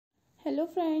Hello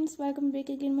friends, welcome back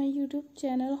again my YouTube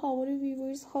channel. How are you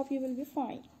viewers? Hope you will be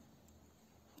fine.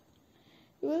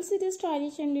 You will see the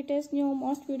stylish and latest new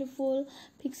most beautiful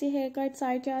pixie haircut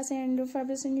ideas and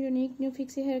fabulous and unique new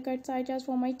pixie haircut ideas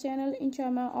for my channel. Enjoy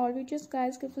my all videos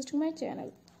guys, keep visiting my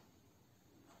channel.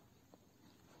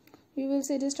 You will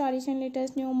see the stylish and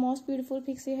latest new most beautiful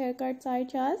pixie haircut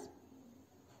ideas.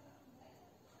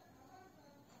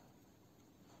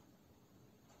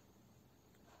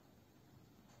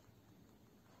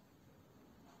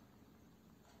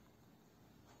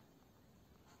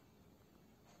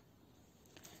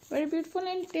 Very beautiful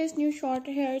and latest new short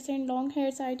hairs and long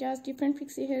hairs ideas, different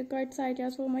pixie haircuts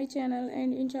ideas for my channel,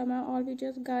 and enjoy my all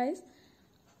videos guys.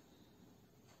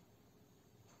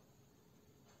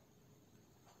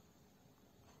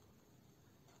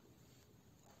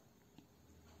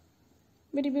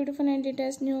 Very beautiful and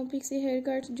latest new pixie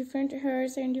haircuts, different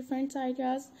hairs and different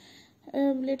ideas,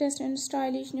 latest and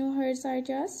stylish new hairs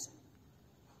ideas.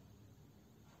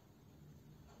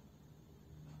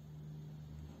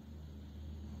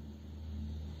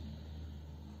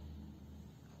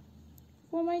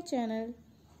 For my channel.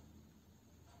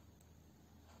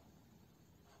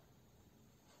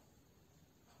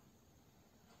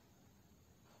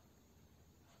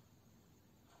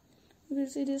 You will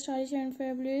see this stylish and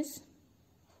fabulous.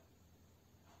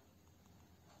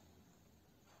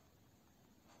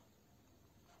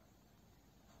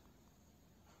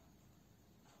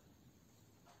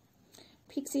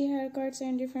 Pixie haircuts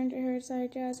and different hair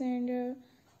ideas and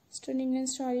stunning and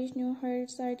stylish new hair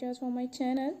ideas for my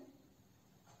channel.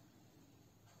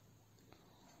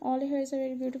 All the hairs are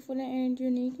very beautiful and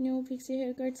unique new pixie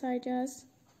haircuts ideas.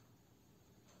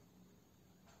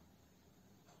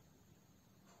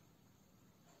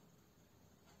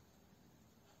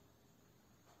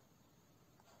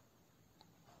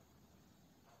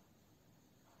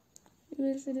 You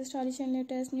will see the stylish and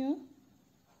latest new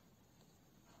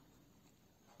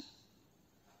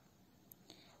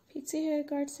pixie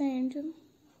haircuts and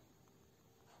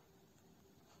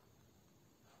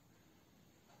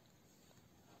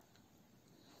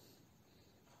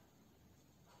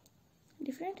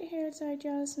different hair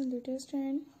ideas and latest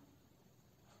and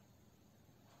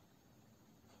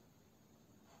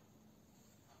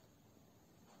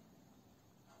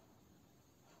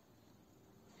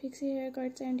pixie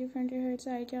haircuts and different hair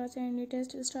ideas and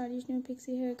latest stylish new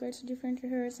pixie haircuts, different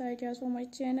hair ideas for my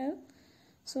channel.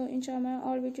 So enjoy my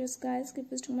all videos guys, keep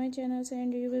visiting my channels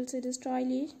and you will see the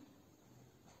stylish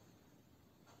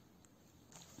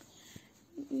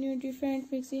new different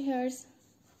pixie hairs.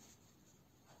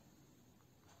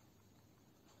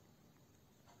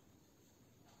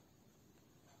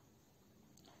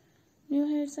 New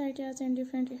hair ideas and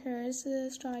different hairs,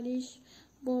 stylish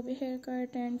bobby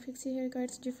haircut and pixie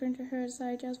haircuts, different hair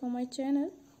ideas for my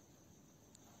channel.